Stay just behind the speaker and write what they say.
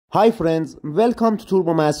Hi friends, welcome to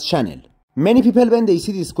Turbo Maths channel. Many people when they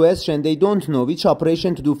see this question, they don't know which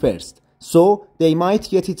operation to do first, so they might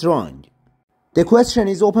get it wrong. The question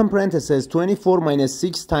is open parentheses 24 minus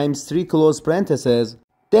 6 times 3 close parentheses,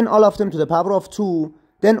 then all of them to the power of 2,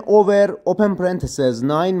 then over open parentheses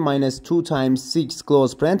 9 minus 2 times 6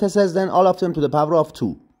 close parentheses, then all of them to the power of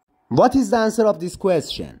 2. What is the answer of this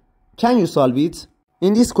question? Can you solve it?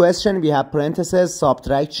 In this question, we have parentheses,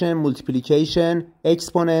 subtraction, multiplication,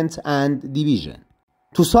 exponent, and division.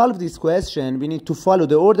 To solve this question, we need to follow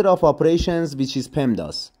the order of operations, which is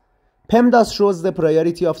PEMDAS. PEMDAS shows the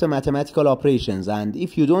priority of the mathematical operations, and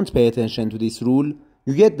if you don't pay attention to this rule,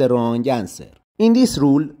 you get the wrong answer. In this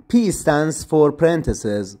rule, P stands for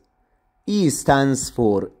parentheses, E stands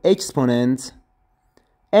for exponent,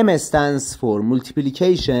 M stands for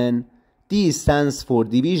multiplication, D stands for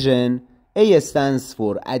division, A stands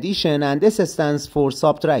for addition, and S stands for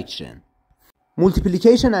subtraction.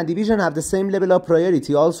 Multiplication and division have the same level of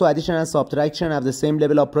priority. Also, addition and subtraction have the same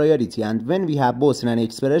level of priority. And when we have both in an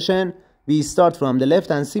expression, we start from the left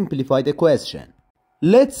and simplify the question.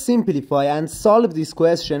 Let's simplify and solve this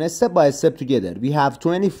question step by step together. We have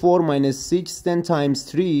 24 minus 6, then times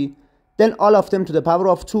 3, then all of them to the power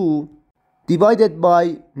of 2, divided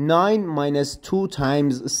by 9 minus 2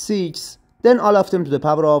 times 6, then all of them to the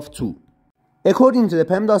power of 2. According to the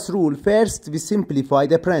PEMDAS rule, first we simplify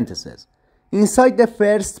the parentheses. Inside the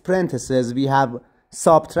first parentheses, we have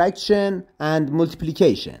subtraction and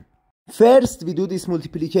multiplication. First, we do this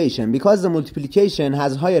multiplication because the multiplication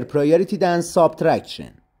has higher priority than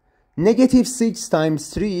subtraction. Negative 6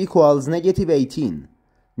 times 3 equals negative 18.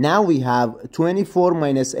 Now we have 24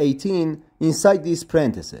 minus 18 inside these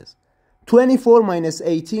parentheses. 24 minus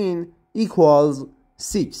 18 equals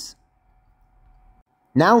 6.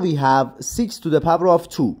 Now we have 6 to the power of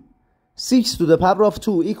 2. 6 to the power of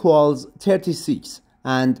 2 equals 36.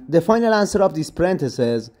 And the final answer of this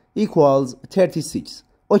parentheses equals 36.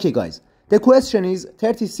 Okay guys, the question is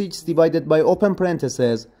 36 divided by open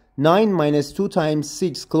parentheses 9 minus 2 times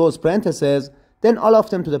 6 close parentheses, then all of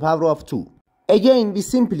them to the power of 2. Again, we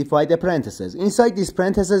simplify the parentheses. Inside these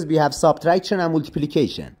parentheses we have subtraction and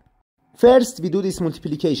multiplication. First, we do this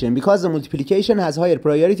multiplication because the multiplication has higher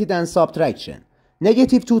priority than subtraction.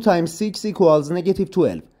 Negative 2 times 6 equals negative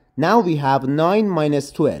 12. Now we have 9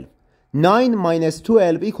 minus 12. 9 minus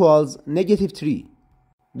 12 equals negative 3.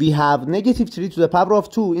 We have negative 3 to the power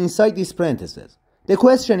of 2 inside these parentheses. The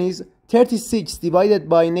question is 36 divided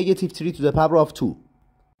by negative 3 to the power of 2.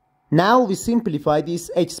 Now we simplify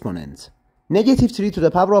this exponent. Negative 3 to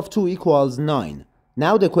the power of 2 equals 9.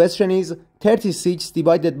 Now the question is 36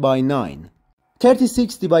 divided by 9.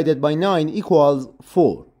 36 divided by 9 equals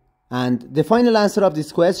 4. And the final answer of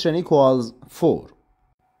this question equals 4.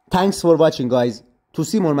 Thanks for watching guys. To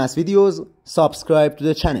see more math videos, subscribe to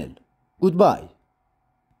the channel. Goodbye.